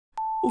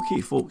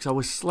Okay folks, I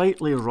was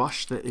slightly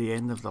rushed at the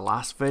end of the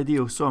last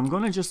video, so I'm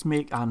going to just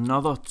make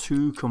another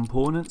two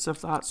components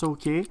if that's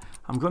okay.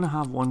 I'm going to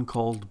have one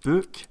called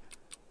book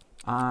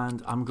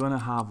and I'm going to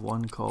have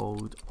one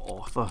called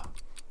author.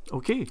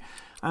 Okay,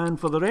 and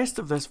for the rest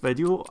of this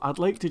video I'd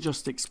like to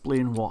just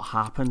explain what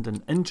happened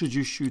and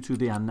introduce you to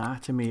the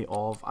anatomy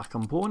of a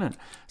component.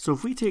 So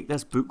if we take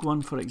this book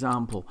one for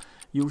example,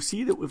 you'll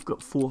see that we've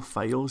got four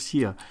files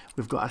here.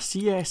 We've got a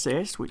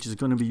CSS which is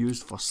going to be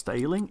used for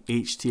styling,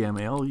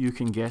 HTML, you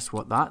can guess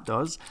what that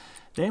does.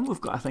 Then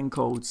we've got a thing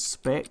called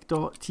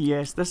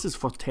spec.ts, this is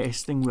for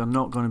testing, we're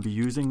not going to be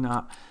using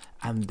that.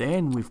 And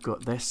then we've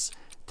got this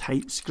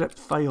TypeScript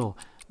file.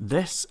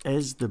 This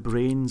is the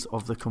brains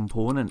of the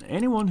component.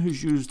 Anyone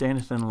who's used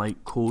anything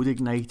like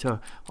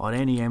CodeIgniter or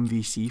any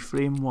MVC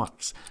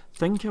frameworks,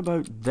 think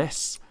about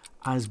this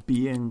as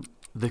being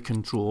the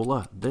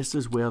controller. This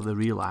is where the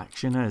real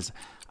action is.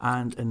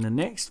 And in the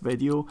next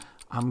video,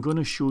 I'm going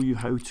to show you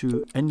how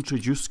to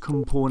introduce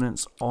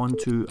components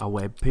onto a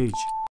web page.